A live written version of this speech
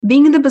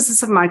being in the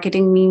business of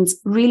marketing means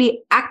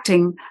really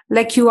acting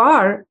like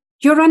you're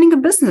running a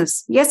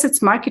business. Yes,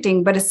 it's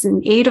marketing, but it's in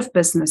aid of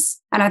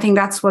business. And I think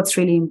that's what's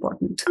really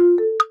important.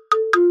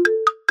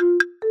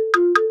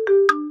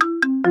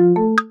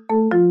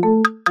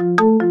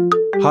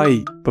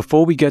 Hi,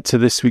 before we get to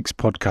this week's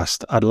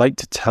podcast, I'd like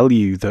to tell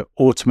you that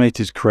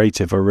Automated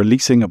Creative are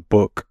releasing a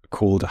book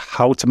called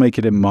How to Make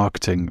It in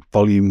Marketing,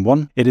 Volume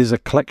 1. It is a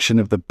collection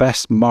of the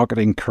best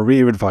marketing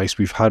career advice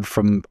we've had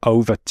from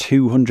over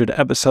 200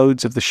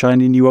 episodes of the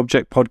Shiny New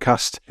Object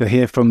podcast. You'll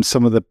hear from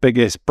some of the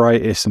biggest,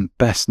 brightest and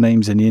best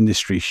names in the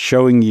industry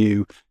telling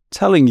you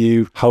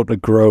how to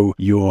grow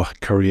your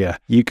career.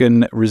 You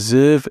can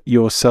reserve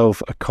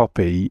yourself a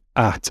copy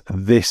at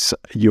this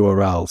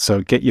URL.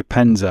 So get your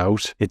pens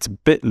out. It's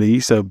bit.ly,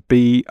 so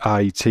bit.ly/make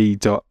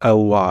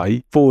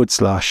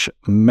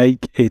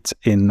it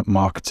in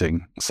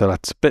marketing. So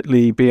that's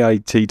bit.ly,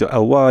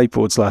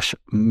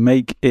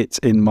 bit.ly/make it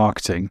in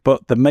marketing.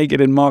 But the make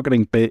it in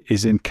marketing bit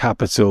is in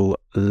capital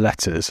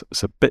letters.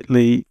 So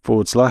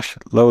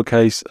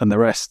bit.ly/lowercase and the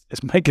rest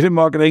is make it in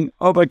marketing,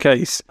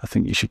 uppercase. I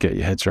think you should get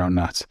your heads around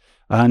that.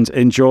 And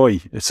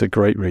enjoy. It's a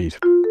great read.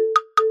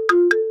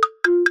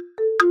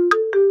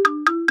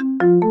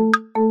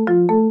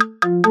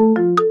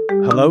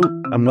 Hello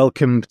and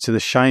welcome to the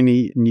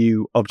Shiny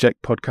New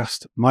Object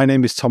podcast. My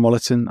name is Tom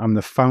Ollerton. I'm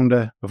the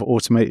founder of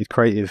Automated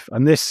Creative,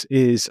 and this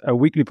is a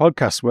weekly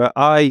podcast where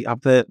I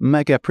have the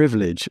mega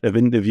privilege of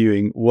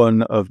interviewing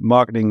one of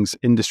marketing's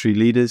industry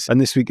leaders,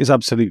 and this week is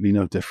absolutely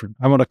no different.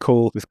 I'm on a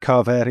call with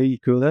Kaveri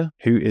Kula,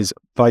 who is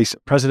Vice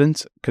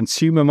President,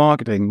 Consumer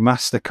Marketing,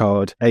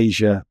 Mastercard,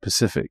 Asia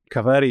Pacific.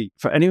 Kaveri,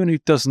 for anyone who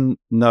doesn't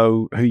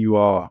know who you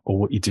are or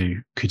what you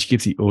do, could you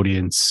give the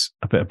audience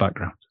a bit of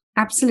background?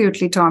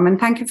 Absolutely, Tom. And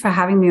thank you for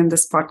having me on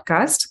this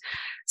podcast.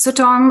 So,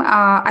 Tom,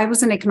 I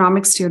was an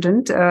economics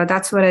student.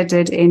 That's what I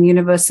did in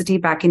university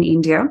back in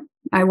India.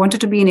 I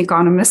wanted to be an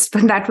economist,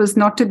 but that was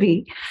not to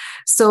be.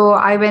 So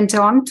I went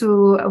on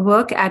to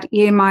work at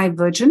EMI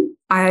Virgin.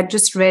 I had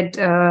just read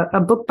a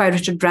book by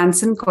Richard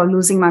Branson called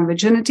Losing My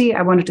Virginity.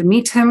 I wanted to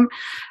meet him.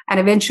 And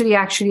eventually,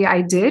 actually,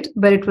 I did.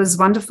 But it was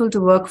wonderful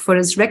to work for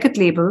his record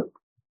label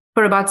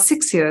for about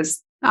 6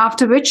 years,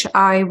 after which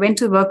I went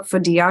to work for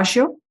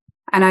Diageo.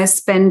 And I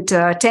spent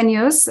 10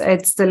 years.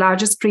 It's the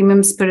largest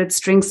premium spirits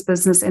drinks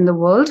business in the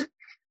world,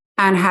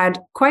 and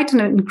had quite an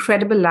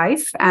incredible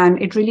life. And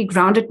it really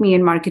grounded me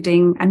in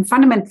marketing and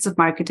fundamentals of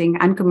marketing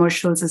and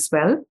commercials as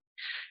well.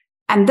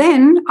 And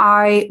then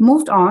I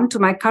moved on to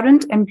my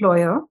current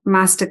employer,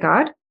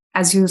 Mastercard.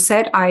 As you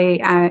said,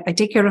 I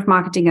take care of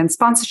marketing and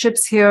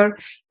sponsorships here,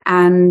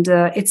 and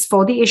it's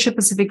for the Asia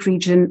Pacific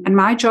region. And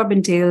my job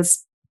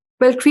entails,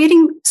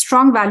 creating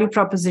strong value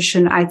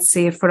proposition, I'd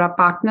say, for our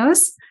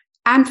partners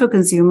and for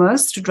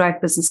consumers to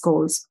drive business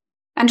goals.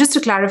 And just to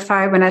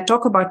clarify, when I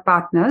talk about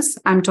partners,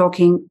 I'm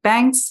talking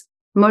banks,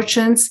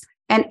 merchants,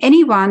 and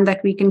anyone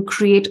that we can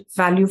create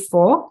value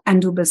for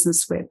and do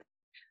business with.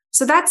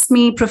 So that's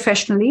me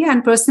professionally.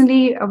 And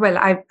personally,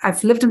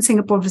 I've lived in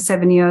Singapore for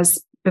 7 years.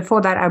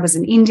 Before that, I was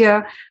in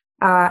India.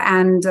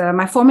 And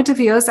my formative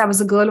years, I was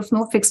a girl of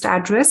no fixed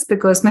address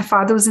because my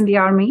father was in the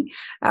army,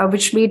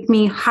 which made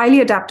me highly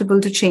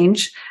adaptable to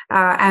change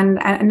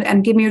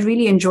and gave me a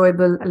really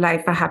enjoyable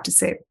life, I have to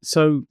say.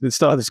 So at the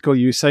start of this call,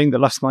 you were saying that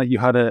last night you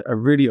had a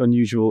really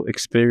unusual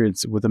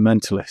experience with a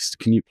mentalist.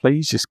 Can you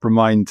please just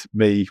remind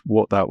me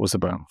what that was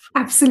about?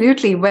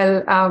 Absolutely.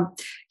 Well,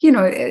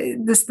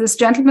 this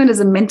gentleman is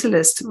a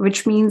mentalist,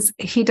 which means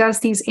he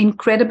does these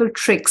incredible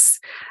tricks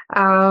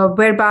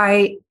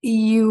whereby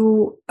he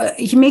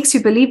makes you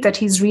believe that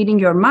he's reading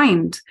your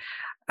mind.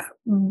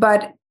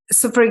 But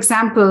so, for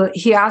example,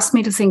 he asked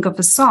me to think of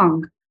a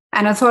song,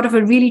 and I thought of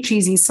a really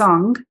cheesy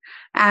song.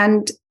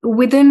 And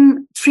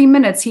within 3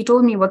 minutes, he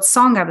told me what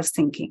song I was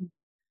thinking.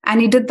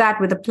 And he did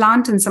that with a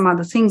plant and some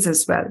other things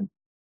as well.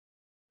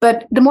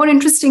 But the more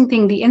interesting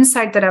thing, the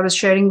insight that I was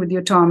sharing with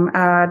you, Tom,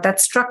 that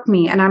struck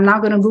me, and I'm now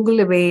going to Google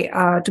away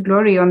to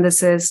glory on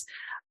this, is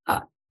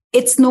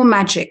it's no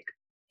magic.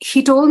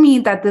 He told me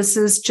that this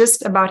is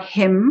just about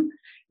him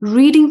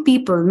reading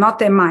people, not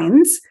their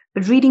minds,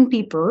 but reading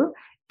people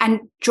and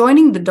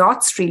joining the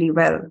dots really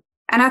well.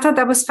 And I thought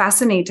that was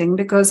fascinating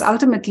because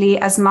ultimately,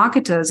 as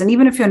marketers, and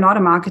even if you're not a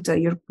marketer,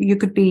 you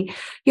could be,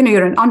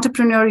 you're an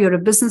entrepreneur, you're a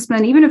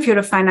businessman, even if you're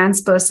a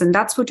finance person,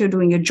 that's what you're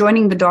doing. You're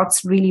joining the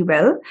dots really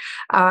well.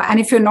 And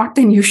if you're not,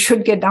 then you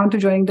should get down to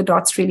joining the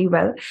dots really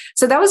well.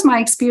 So that was my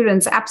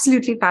experience.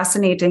 Absolutely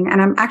fascinating.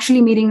 And I'm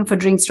actually meeting him for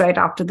drinks right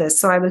after this.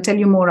 So I will tell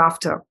you more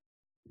after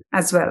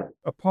as well.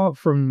 Apart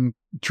from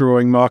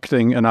drawing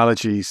marketing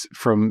analogies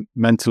from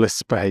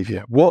mentalist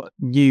behavior, what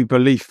new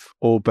belief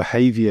or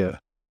behavior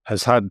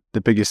has had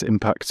the biggest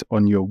impact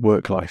on your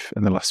work life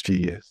in the last few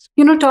years?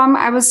 Tom,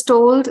 I was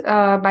told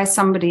by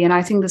somebody, and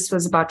I think this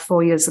was about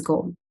 4 years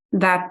ago,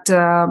 that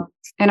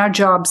in our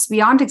jobs, we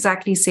aren't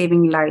exactly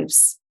saving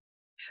lives.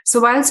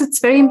 So whilst it's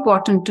very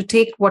important to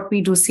take what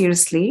we do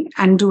seriously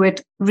and do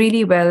it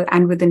really well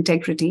and with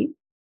integrity,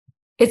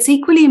 it's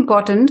equally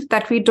important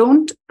that we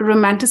don't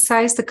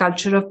romanticize the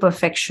culture of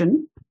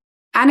perfection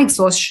and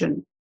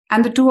exhaustion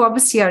And the two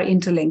obviously are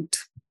interlinked.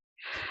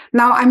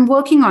 Now, I'm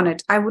working on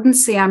it. I wouldn't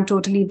say I'm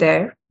totally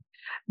there,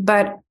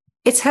 but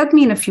it's helped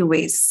me in a few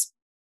ways.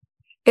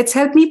 It's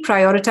helped me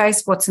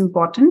prioritize what's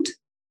important,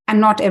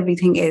 and not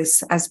everything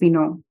is, as we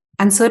know.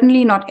 And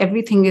certainly not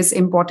everything is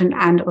important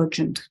and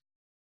urgent.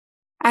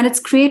 And it's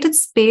created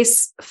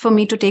space for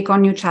me to take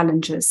on new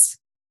challenges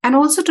and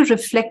also to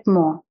reflect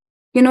more,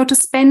 to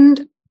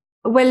spend,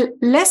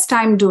 less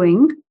time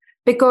doing,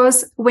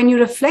 because when you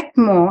reflect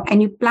more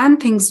and you plan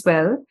things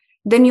well,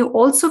 then you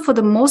also, for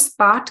the most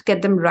part,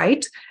 get them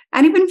right.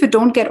 And even if you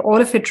don't get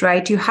all of it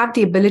right, you have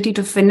the ability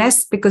to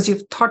finesse because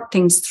you've thought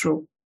things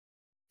through.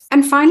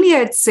 And finally,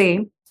 I'd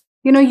say,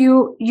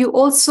 you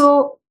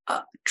also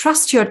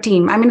trust your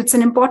team. I mean, it's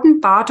an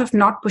important part of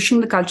not pushing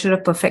the culture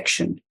of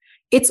perfection.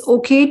 It's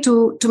okay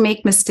to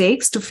make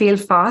mistakes, to fail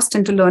fast,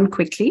 and to learn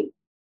quickly.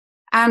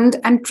 And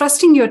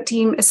trusting your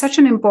team is such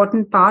an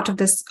important part of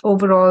this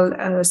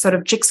overall sort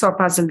of jigsaw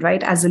puzzle,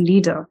 right? As a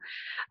leader,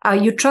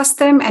 you trust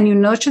them and you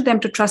nurture them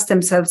to trust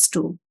themselves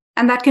too.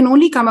 And that can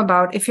only come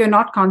about if you're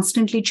not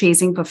constantly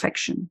chasing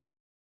perfection.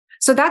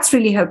 So that's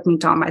really helped me,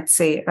 Tom, I'd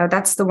say.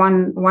 That's the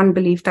one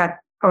belief that,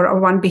 or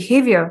one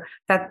behavior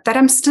that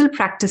I'm still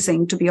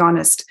practicing, to be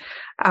honest.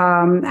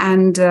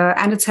 And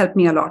it's helped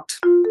me a lot.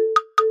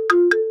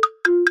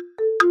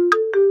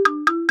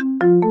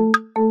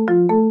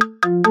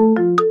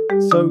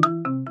 So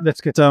let's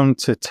get down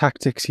to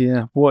tactics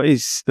here. What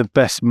is the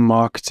best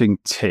marketing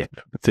tip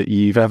that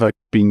you've ever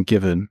been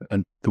given,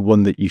 and the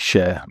one that you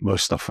share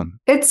most often?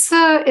 It's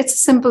a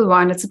simple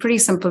one. It's a pretty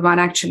simple one,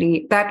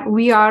 actually, that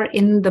we are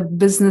in the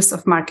business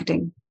of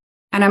marketing.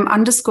 And I'm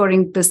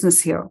underscoring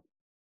business here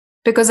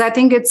because I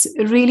think it's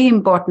really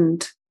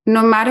important,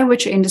 no matter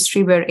which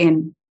industry we're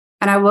in.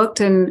 And I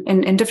worked in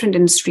different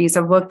industries.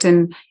 I've worked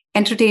in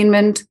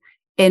entertainment,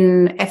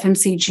 in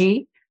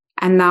FMCG,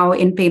 and now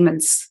in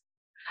payments.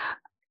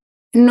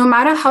 No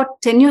matter how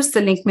tenuous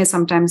the link may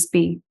sometimes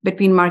be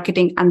between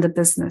marketing and the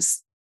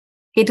business,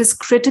 it is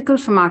critical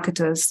for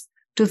marketers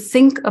to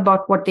think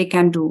about what they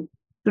can do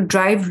to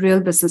drive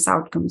real business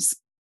outcomes.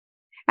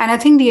 And I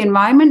think the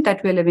environment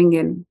that we're living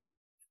in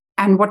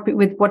and what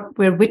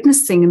we're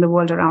witnessing in the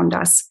world around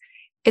us,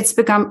 it's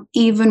become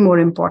even more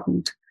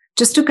important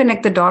just to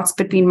connect the dots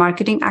between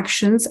marketing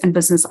actions and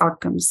business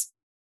outcomes.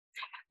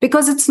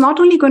 Because it's not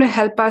only going to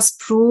help us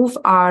prove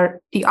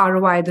the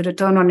ROI, the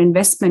return on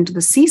investment to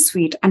the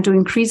C-suite, and to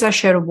increase our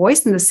share of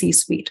voice in the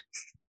C-suite,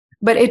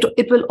 but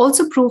it will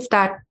also prove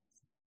that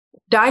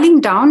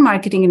dialing down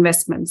marketing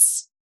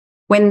investments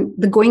when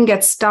the going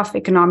gets tough,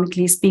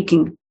 economically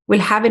speaking, will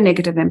have a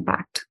negative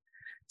impact.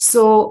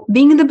 So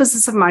being in the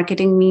business of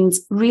marketing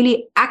means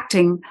really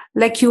acting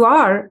like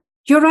you're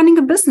running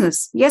a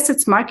business. Yes,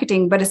 it's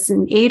marketing, but it's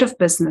in aid of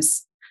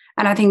business.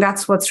 And I think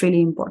that's what's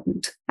really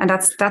important. And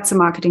that's a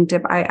marketing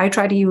tip I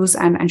try to use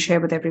and share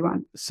with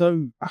everyone.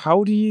 So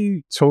how do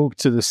you talk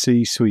to the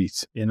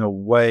C-suite in a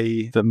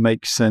way that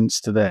makes sense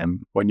to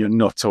them when you're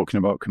not talking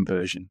about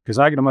conversion? Because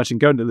I can imagine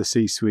going to the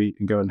C-suite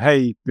and going,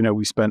 hey,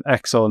 we spent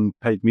X on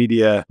paid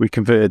media. We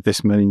converted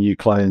this many new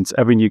clients.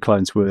 Every new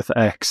client's worth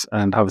X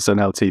and have an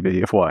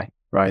LTV of Y,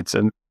 right?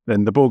 And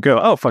then the board go,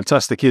 oh,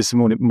 fantastic. Here's some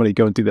more money.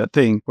 Go and do that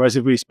thing. Whereas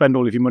if we spend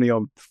all of your money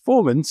on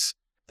performance,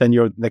 then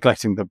you're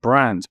neglecting the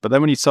brand. But then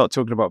when you start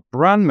talking about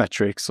brand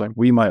metrics, like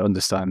we might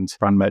understand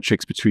brand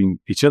metrics between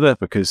each other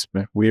because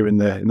we're in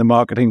the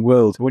marketing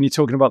world. When you're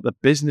talking about the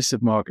business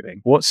of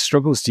marketing, what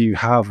struggles do you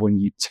have when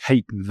you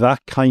take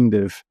that kind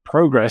of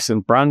progress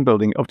and brand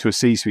building up to a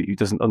C-suite who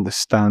doesn't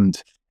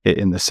understand it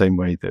in the same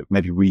way that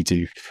maybe we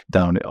do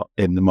down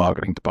in the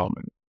marketing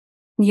department?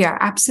 Yeah,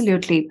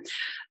 absolutely.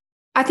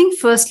 I think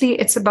firstly,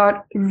 it's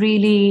about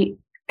really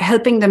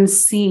helping them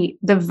see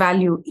the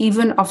value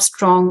even of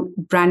strong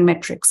brand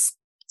metrics.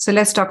 So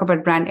let's talk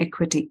about brand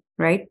equity,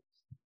 right?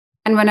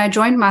 And when I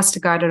joined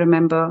Mastercard, I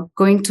remember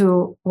going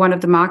to one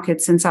of the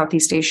markets in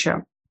Southeast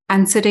Asia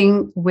and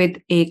sitting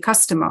with a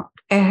customer,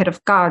 a head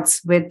of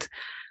cards with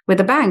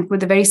a bank,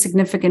 with a very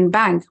significant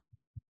bank,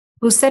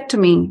 who said to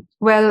me,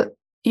 well,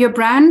 your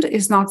brand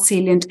is not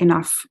salient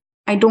enough.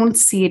 I don't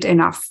see it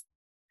enough.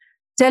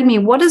 Tell me,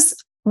 what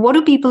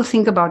do people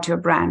think about your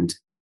brand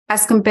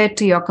as compared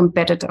to your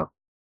competitor?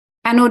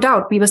 And no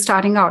doubt, we were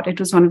starting out. It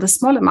was one of the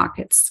smaller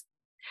markets.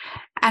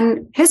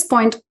 And his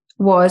point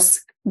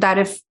was that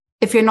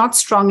if you're not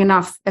strong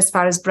enough as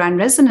far as brand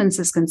resonance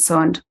is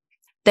concerned,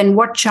 then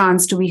what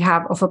chance do we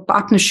have of a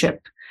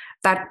partnership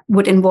that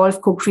would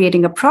involve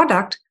co-creating a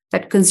product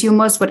that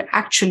consumers would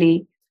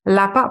actually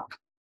lap up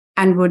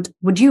and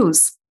would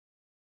use?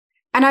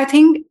 And I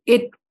think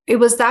it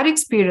was that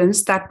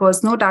experience that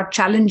was no doubt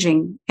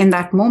challenging in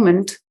that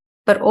moment,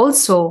 but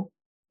also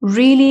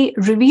really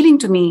revealing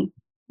to me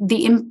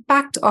the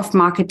impact of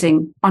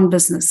marketing on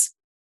business.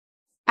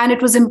 And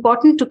it was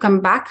important to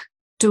come back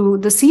to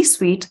the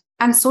C-suite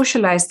and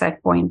socialize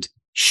that point,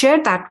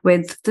 share that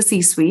with the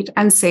C-suite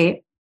and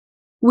say,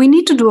 we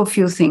need to do a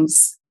few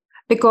things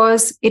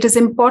because it is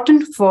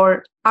important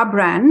for our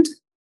brand.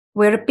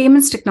 We're a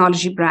payments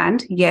technology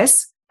brand,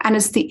 yes, and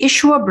it's the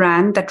issuer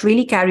brand that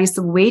really carries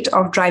the weight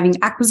of driving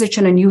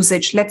acquisition and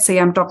usage. Let's say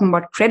I'm talking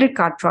about credit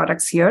card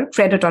products here,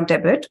 credit or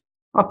debit,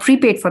 or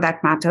prepaid for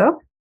that matter.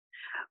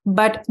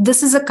 But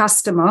this is a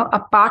customer, a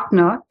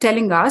partner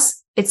telling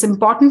us it's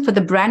important for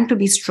the brand to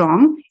be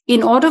strong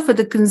in order for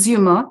the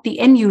consumer, the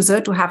end user,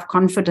 to have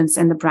confidence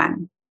in the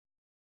brand.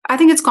 I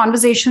think it's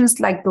conversations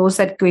like those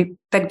that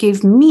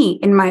gave me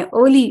in my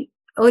early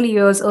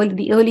years,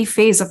 the early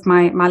phase of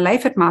my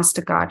life at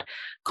Mastercard,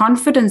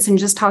 confidence in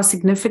just how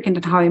significant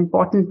and how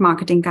important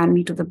marketing can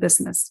be to the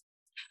business.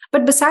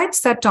 But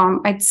besides that,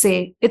 Tom, I'd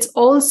say it's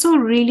also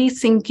really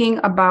thinking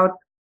about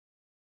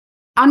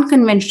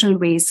unconventional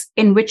ways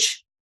in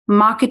which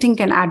marketing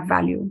can add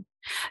value.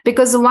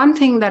 Because the one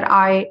thing that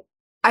I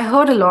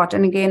heard a lot,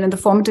 and again, in the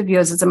formative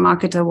years as a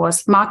marketer,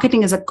 was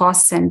marketing is a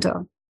cost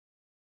center.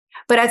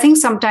 But I think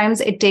sometimes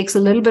it takes a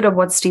little bit of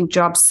what Steve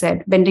Jobs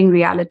said, bending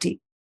reality.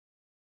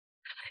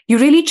 You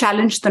really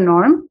challenge the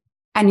norm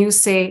and you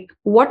say,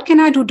 what can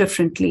I do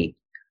differently?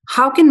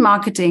 How can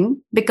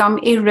marketing become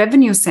a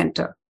revenue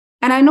center?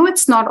 And I know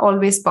it's not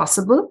always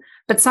possible,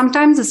 but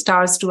sometimes the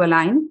stars do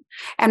align.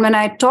 And when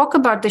I talk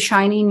about the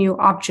shiny new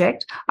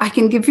object, I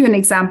can give you an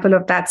example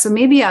of that. So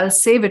maybe I'll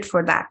save it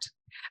for that.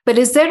 But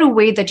is there a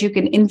way that you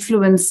can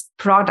influence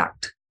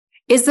product?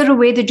 Is there a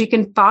way that you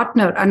can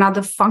partner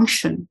another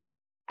function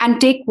and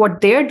take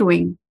what they're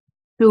doing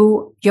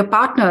to your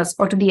partners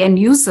or to the end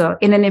user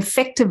in an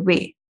effective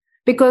way?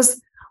 Because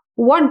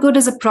what good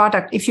is a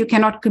product if you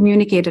cannot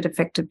communicate it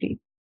effectively,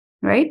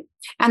 right?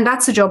 And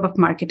that's the job of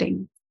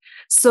marketing.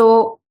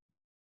 So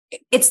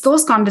it's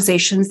those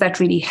conversations that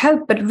really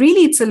help, but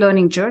really it's a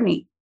learning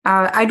journey.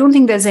 I don't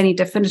think there's any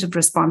definitive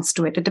response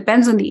to it. It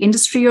depends on the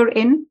industry you're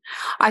in.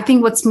 I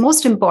think what's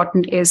most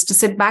important is to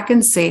sit back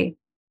and say,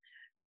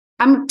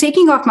 I'm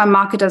taking off my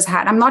marketer's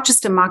hat. I'm not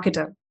just a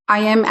marketer. I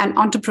am an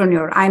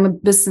entrepreneur. I'm a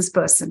business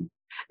person.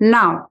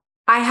 Now,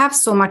 I have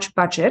so much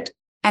budget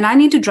and I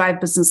need to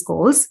drive business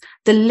goals.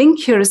 The link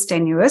here is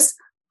tenuous.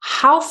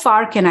 How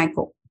far can I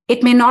go?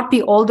 It may not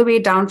be all the way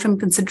down from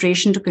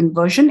consideration to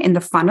conversion in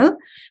the funnel,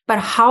 but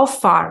how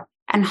far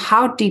and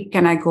how deep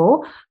can I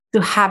go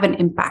to have an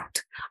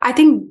impact? I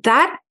think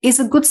that is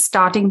a good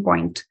starting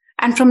point.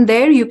 And from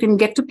there, you can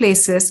get to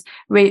places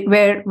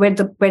where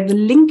the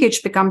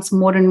linkage becomes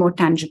more and more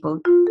tangible.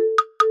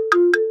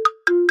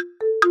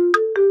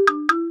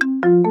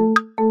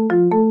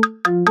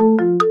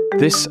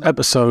 This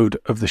episode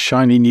of the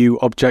Shiny New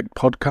Object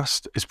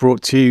podcast is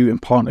brought to you in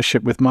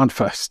partnership with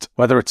MadFest.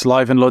 Whether it's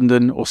live in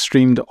London or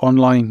streamed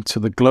online to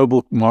the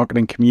global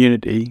marketing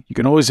community, you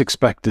can always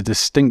expect a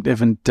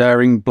distinctive and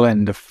daring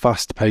blend of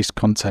fast-paced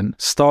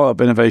content, startup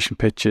innovation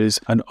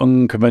pitches, and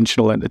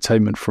unconventional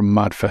entertainment from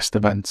MadFest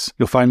events.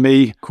 You'll find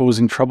me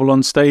causing trouble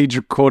on stage,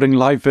 recording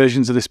live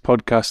versions of this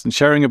podcast, and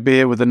sharing a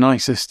beer with the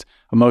nicest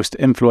and most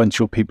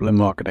influential people in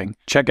marketing.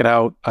 Check it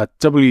out at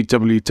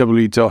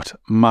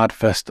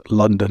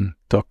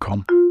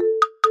www.madfestlondon.com.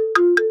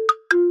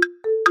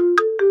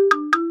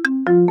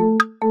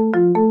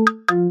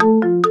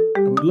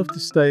 I would love to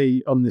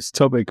stay on this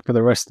topic for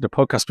the rest of the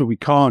podcast, but we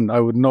can't.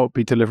 I would not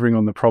be delivering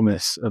on the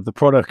promise of the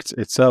product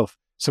itself.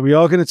 So we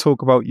are going to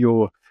talk about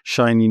your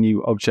shiny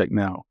new object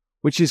now,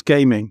 which is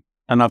gaming.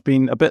 And I've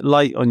been a bit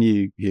light on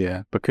you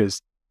here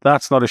because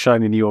that's not a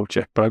shiny new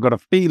object, but I've got a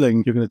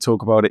feeling you're going to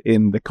talk about it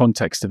in the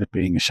context of it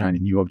being a shiny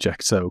new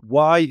object. So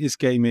why is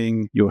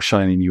gaming your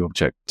shiny new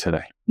object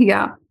today?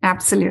 Yeah,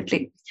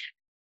 absolutely.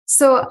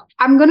 So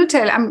I'm going to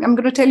tell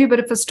you a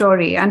bit of a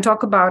story and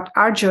talk about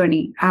our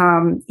journey,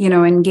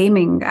 in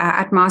gaming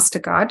at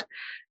Mastercard.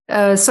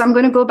 So I'm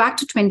going to go back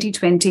to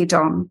 2020,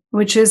 Tom,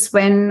 which is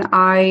when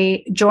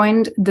I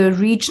joined the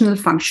regional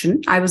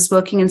function. I was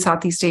working in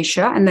Southeast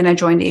Asia, and then I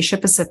joined Asia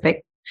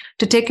Pacific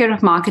to take care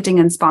of marketing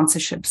and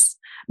sponsorships.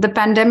 The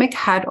pandemic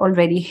had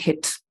already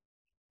hit.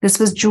 This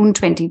was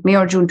May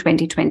or June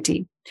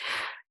 2020.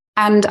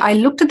 And I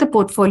looked at the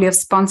portfolio of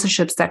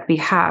sponsorships that we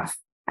have,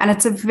 and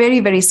it's a very,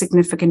 very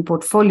significant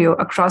portfolio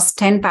across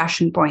 10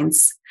 passion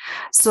points.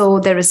 So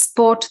there is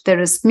sport, there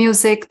is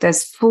music,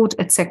 there's food,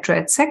 etc.,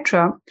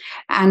 etc.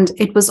 And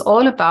it was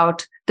all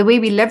about the way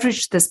we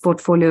leverage this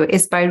portfolio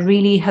is by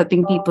really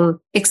helping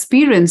people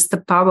experience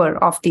the power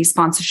of these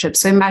sponsorships.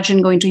 So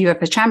imagine going to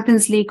UEFA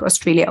Champions League,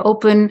 Australia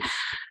Open,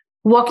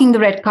 walking the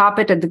red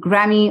carpet at the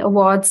Grammy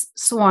Awards,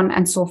 so on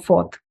and so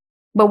forth.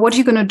 But what are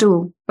you going to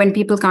do when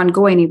people can't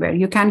go anywhere?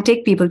 You can't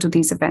take people to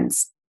these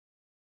events.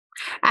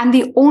 And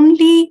the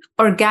only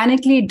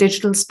organically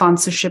digital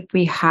sponsorship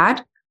we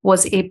had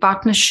was a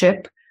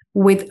partnership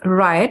with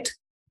Riot,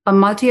 a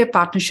multi-year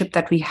partnership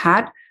that we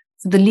had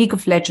for the League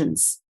of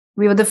Legends.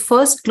 We were the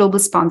first global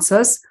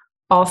sponsors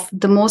of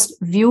the most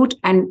viewed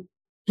and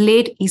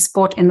played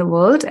esport in the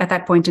world at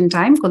that point in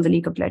time, called the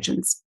League of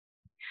Legends.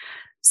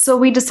 So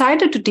we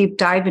decided to deep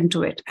dive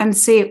into it and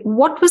say,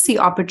 what was the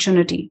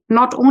opportunity,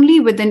 not only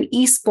within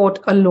esport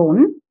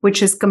alone,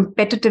 which is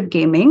competitive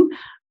gaming,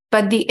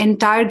 but the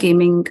entire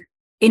gaming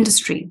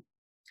industry.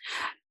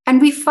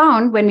 And we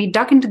found when we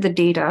dug into the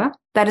data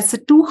that it's a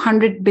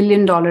 $200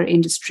 billion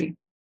industry.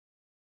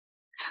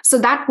 So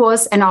that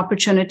was an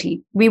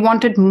opportunity. We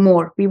wanted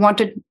more. We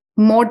wanted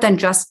more than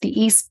just the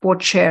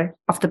esports share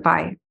of the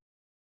pie.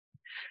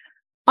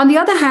 On the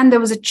other hand, there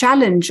was a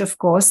challenge, of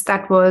course,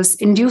 that was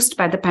induced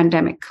by the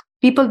pandemic.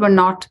 People were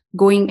not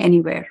going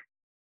anywhere.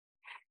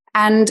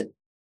 And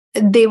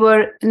they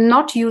were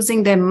not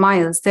using their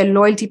miles, their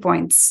loyalty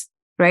points,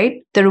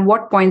 right? The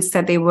reward points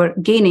that they were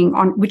gaining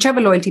on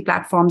whichever loyalty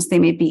platforms they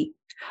may be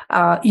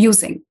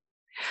using,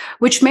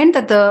 which meant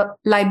that the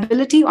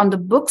liability on the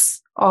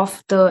books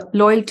of the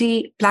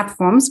loyalty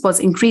platforms was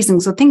increasing.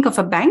 So think of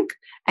a bank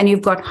and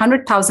you've got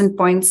 100,000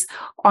 points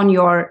on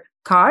your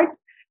card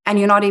and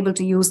you're not able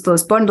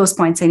to burn those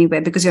points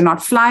anywhere because you're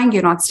not flying,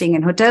 you're not staying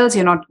in hotels,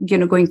 you're not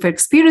going for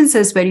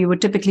experiences where you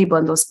would typically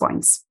burn those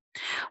points.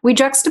 We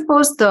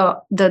juxtaposed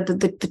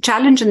the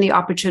challenge and the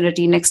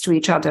opportunity next to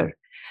each other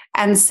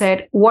and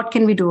said, what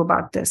can we do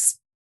about this?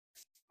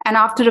 And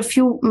after a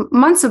few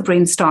months of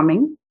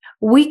brainstorming,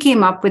 we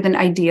came up with an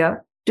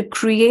idea to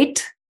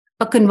create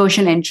a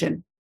conversion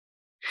engine.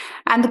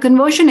 And the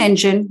conversion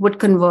engine would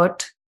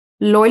convert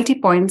loyalty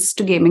points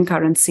to gaming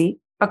currency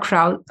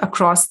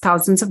across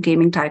thousands of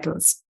gaming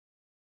titles.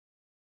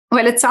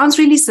 Well, it sounds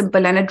really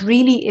simple, and it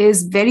really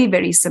is very,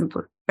 very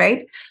simple,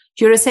 right?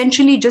 You're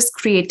essentially just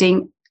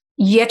creating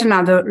yet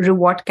another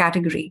reward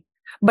category,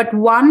 but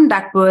one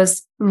that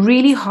was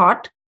really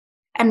hot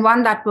and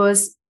one that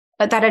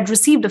had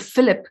received a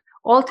fillip,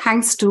 all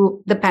thanks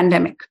to the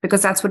pandemic,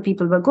 because that's what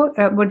people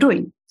were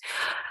doing.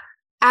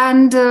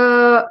 And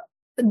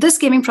this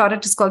gaming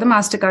product is called the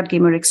Mastercard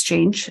Gamer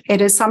Exchange.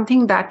 It is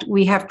something that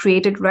we have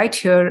created right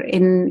here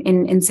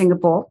in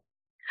Singapore,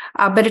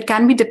 but it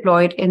can be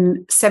deployed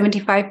in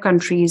 75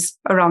 countries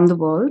around the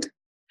world.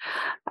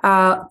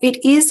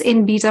 It is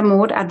in beta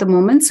mode at the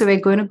moment, so we're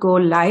going to go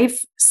live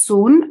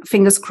soon.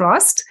 Fingers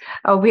crossed.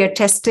 We are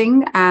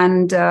testing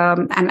and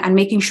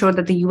making sure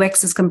that the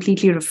UX is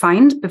completely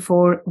refined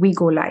before we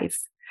go live.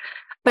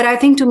 But I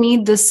think to me,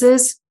 this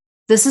is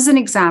an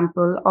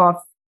example of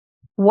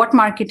what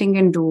marketing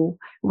can do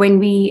when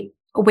we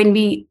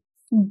a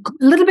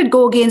little bit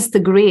go against the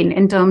grain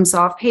in terms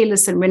of, hey,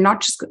 listen, we're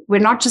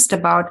not just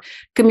about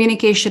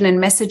communication and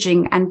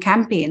messaging and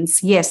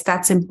campaigns. Yes,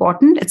 that's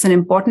important. It's an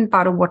important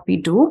part of what we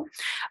do.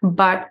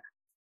 But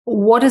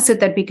what is it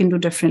that we can do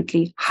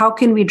differently? How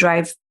can we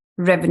drive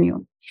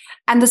revenue?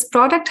 And this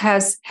product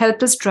has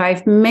helped us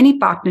drive many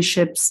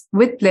partnerships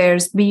with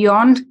players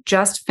beyond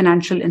just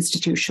financial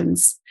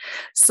institutions.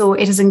 So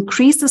it has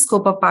increased the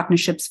scope of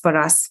partnerships for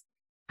us.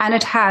 And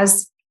it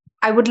has,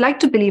 I would like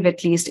to believe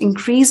at least,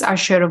 increase our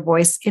share of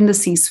voice in the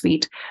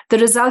C-suite. The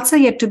results are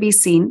yet to be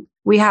seen.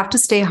 We have to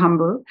stay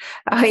humble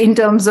in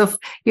terms of,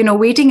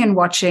 waiting and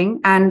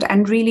watching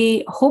and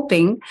really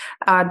hoping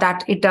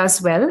that it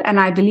does well. And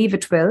I believe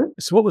it will.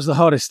 So what was the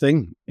hardest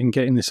thing in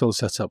getting this all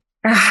set up?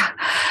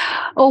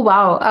 Oh,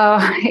 wow.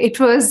 It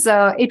was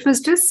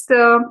just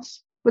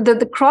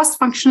the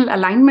cross-functional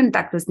alignment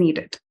that was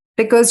needed,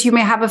 because you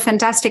may have a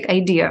fantastic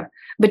idea,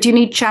 but you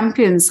need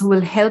champions who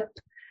will help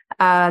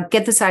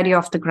get this idea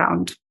off the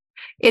ground.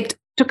 It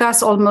took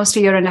us almost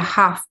 1.5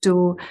 years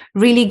to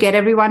really get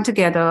everyone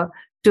together,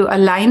 to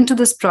align to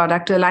this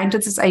product, to align to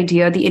this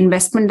idea, the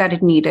investment that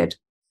it needed,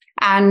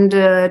 and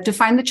to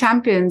find the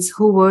champions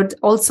who would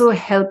also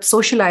help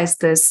socialize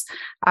this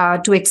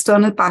to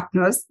external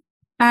partners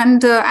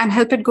and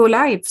help it go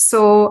live.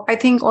 So I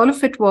think all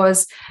of it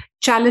was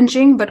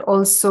challenging, but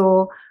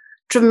also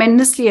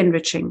tremendously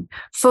enriching.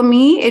 For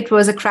me, it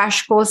was a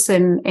crash course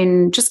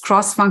in just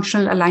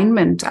cross-functional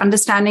alignment,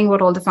 understanding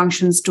what all the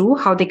functions do,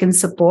 how they can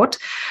support,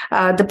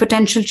 the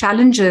potential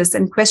challenges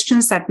and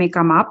questions that may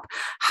come up,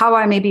 how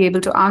I may be able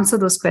to answer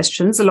those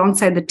questions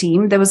alongside the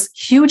team. There was a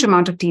huge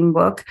amount of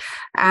teamwork.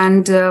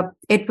 And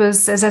it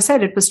was, as I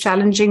said, it was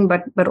challenging,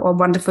 but all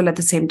wonderful at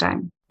the same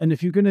time. And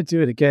if you're going to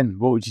do it again,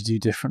 what would you do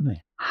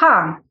differently?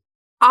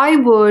 I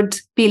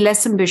would be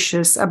less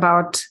ambitious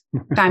about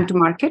time to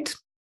market.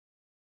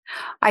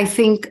 I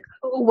think,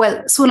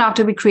 soon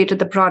after we created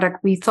the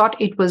product, we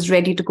thought it was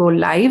ready to go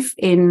live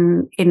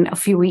in a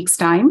few weeks'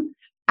 time,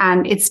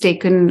 and it's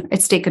taken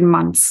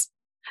months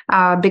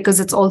because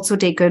it's also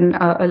taken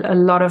a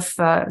lot of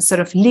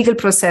sort of legal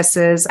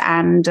processes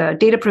and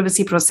data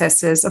privacy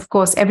processes. Of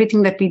course,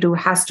 everything that we do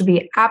has to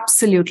be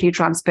absolutely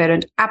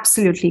transparent,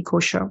 absolutely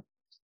kosher.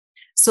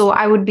 So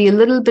I would be a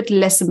little bit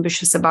less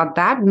ambitious about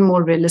that and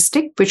more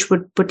realistic, which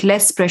would put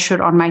less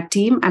pressure on my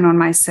team and on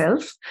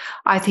myself.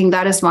 I think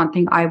that is one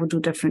thing I would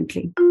do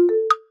differently.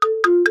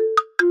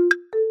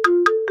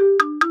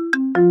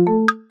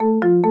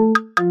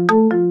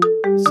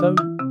 So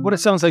what it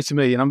sounds like to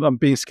me, and I'm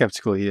being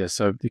skeptical here,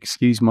 so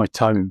excuse my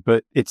timing,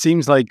 but it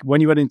seems like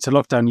when you went into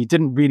lockdown, you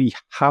didn't really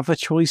have a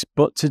choice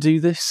but to do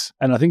this.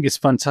 And I think it's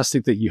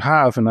fantastic that you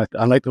have. And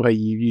I like the way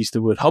you used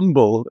the word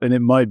humble, and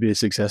it might be a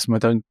success. And I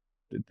don't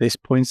at this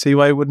point see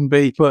why it wouldn't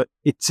be. But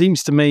it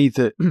seems to me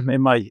that in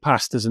my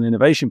past as an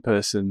innovation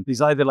person,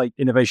 there's either like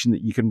innovation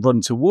that you can run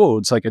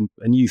towards, like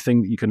a new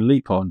thing that you can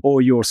leap on,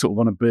 or you're sort of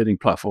on a burning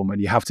platform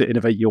and you have to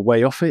innovate your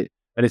way off it.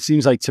 And it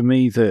seems like to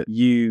me that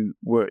you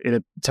were in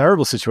a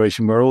terrible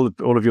situation where all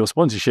of your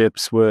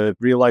sponsorships were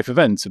real life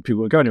events and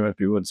people were going anywhere,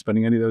 people weren't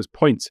spending any of those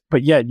points.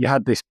 But yet you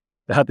had this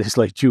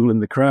like jewel in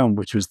the crown,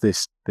 which was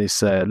this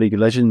League of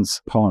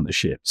Legends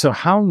partnership. So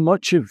how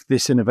much of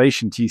this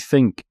innovation do you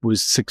think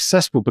was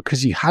successful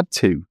because you had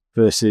to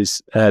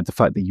versus the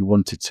fact that you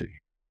wanted to?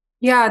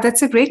 Yeah,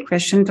 that's a great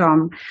question,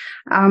 Tom.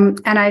 And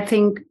I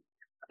think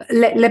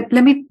let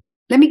me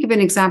give an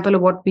example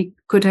of what we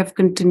could have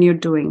continued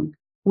doing.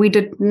 We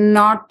could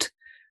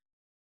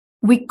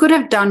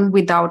have done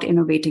without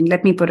innovating.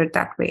 Let me put it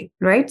that way,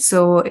 right?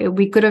 So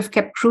we could have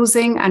kept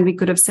cruising and we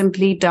could have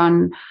simply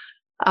done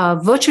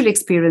virtual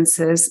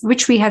experiences,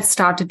 which we had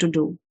started to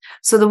do.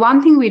 So the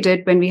one thing we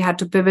did when we had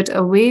to pivot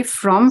away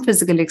from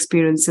physical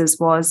experiences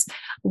was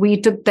we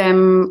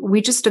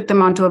just took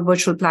them onto a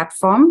virtual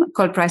platform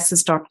called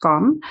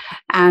prices.com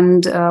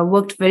and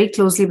worked very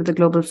closely with the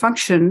global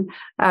function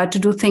to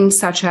do things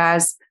such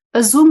as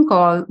a Zoom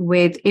call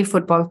with a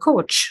football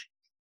coach,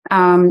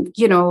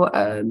 virtual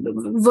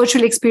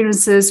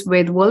experiences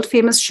with world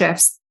famous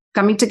chefs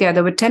coming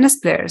together with tennis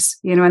players,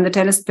 and the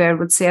tennis player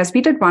would say, as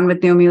we did one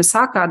with Naomi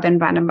Osaka, then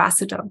brand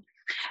ambassador.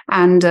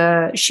 And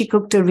she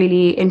cooked a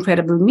really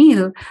incredible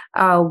meal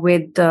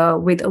with a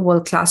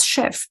world-class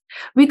chef.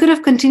 We could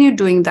have continued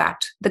doing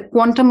that. The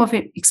quantum of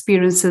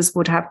experiences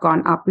would have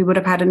gone up. We would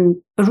have had a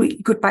really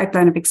good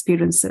pipeline of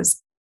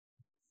experiences.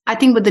 I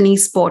think with an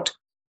esport,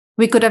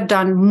 we could have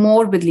done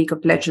more with League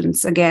of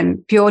Legends,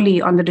 again,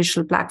 purely on the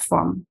digital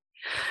platform.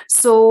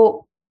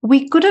 So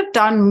we could have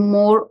done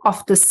more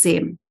of the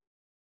same.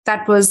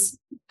 That was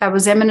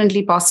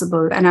eminently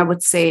possible. And I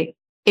would say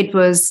it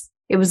was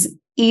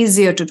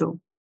easier to do.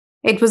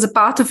 It was a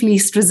path of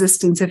least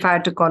resistance, if I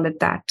had to call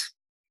it that.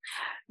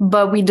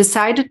 But we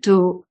decided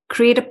to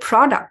create a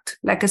product,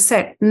 like I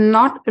said,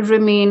 not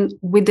remain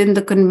within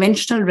the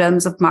conventional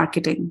realms of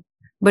marketing,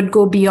 but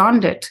go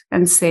beyond it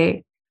and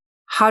say,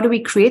 how do we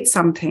create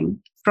something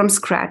from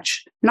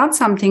scratch, not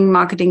something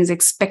marketing is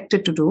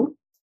expected to do,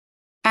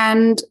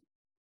 and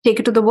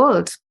take it to the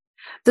world?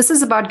 This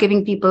is about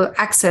giving people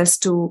access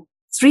to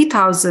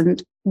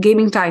 3,000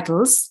 gaming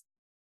titles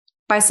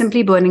by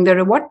simply burning their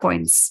reward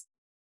points,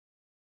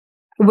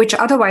 which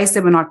otherwise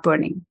they were not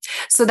burning.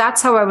 So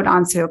that's how I would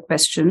answer your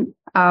question.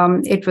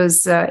 It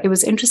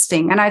was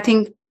interesting. And I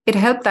think it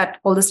helped that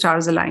all the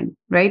stars aligned,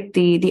 right?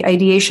 The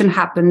ideation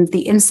happened,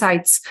 the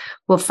insights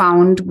were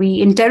found. We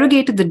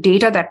interrogated the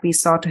data that we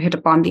saw to hit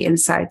upon the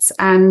insights,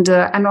 and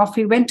off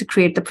we went to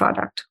create the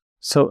product.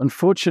 So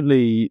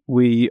unfortunately,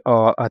 we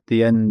are at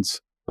the end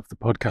of the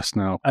podcast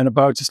now, and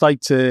I'd just like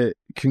to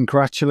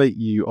congratulate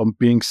you on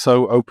being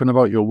so open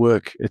about your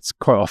work. It's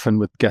quite often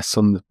with guests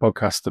on the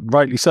podcast that,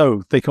 rightly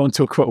so, they can't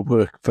talk about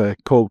work for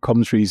core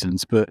comms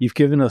reasons, but you've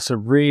given us a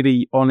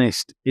really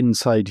honest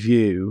inside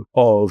view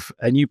of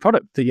a new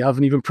product that you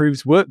haven't even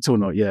proved worked or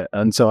not yet.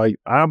 And so I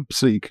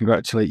absolutely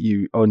congratulate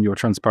you on your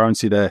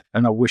transparency there,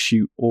 and I wish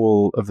you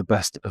all of the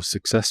best of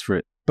success for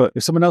it. But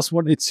if someone else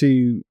wanted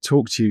to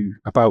talk to you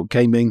about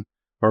gaming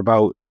or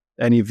about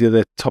any of the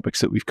other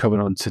topics that we've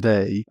covered on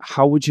today,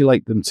 how would you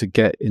like them to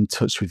get in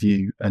touch with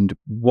you, and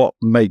what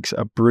makes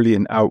a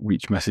brilliant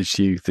outreach message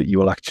to you that you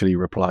will actually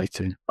reply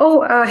to?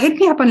 Hit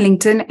me up on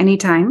LinkedIn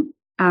anytime.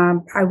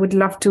 I would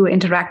love to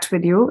interact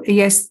with you.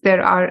 Yes,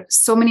 there are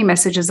so many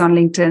messages on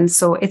LinkedIn,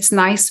 so it's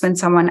nice when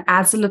someone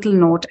adds a little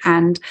note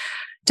and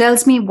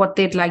tells me what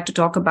they'd like to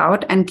talk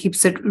about and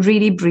keeps it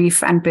really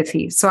brief and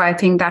pithy. So I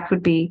think that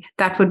would be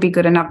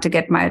good enough to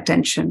get my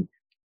attention.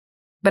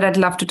 But I'd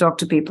love to talk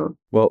to people.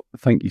 Well,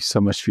 thank you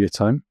so much for your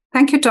time.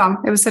 Thank you, Tom.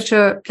 It was such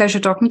a pleasure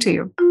talking to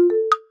you.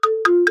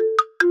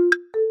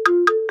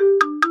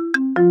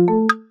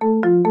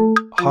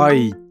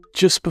 Hi.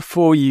 Just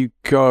before you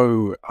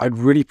go, I'd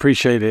really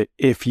appreciate it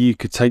if you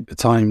could take the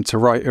time to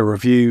write a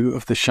review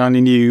of the shiny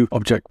new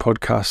Object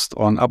podcast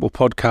on Apple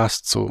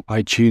Podcasts or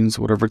iTunes,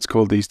 whatever it's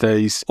called these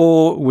days,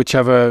 or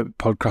whichever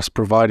podcast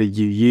provider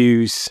you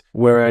use.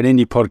 We're an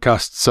indie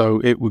podcast,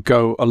 so it would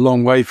go a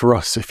long way for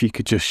us if you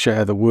could just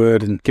share the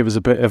word and give us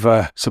a bit of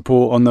a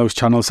support on those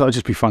channels. That would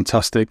just be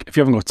fantastic. If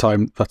you haven't got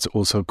time, that's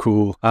also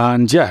cool.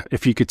 And yeah,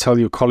 if you could tell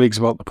your colleagues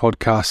about the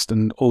podcast,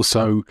 and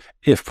also,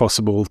 if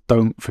possible,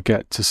 don't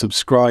forget to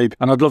subscribe.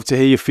 And I'd love to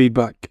hear your feedback.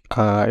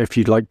 If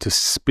you'd like to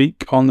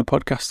speak on the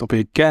podcast or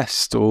be a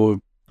guest,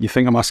 or you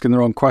think I'm asking the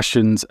wrong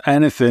questions,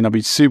 anything, I'd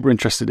be super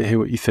interested to hear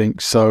what you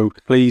think. So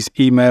please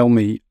email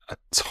me at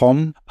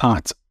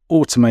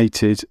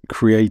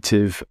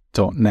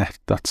tom@automatedcreative.net.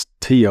 That's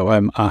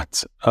TOM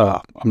at,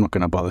 I'm not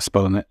going to bother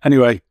spelling it.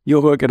 Anyway,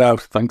 you'll work it out.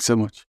 Thanks so much.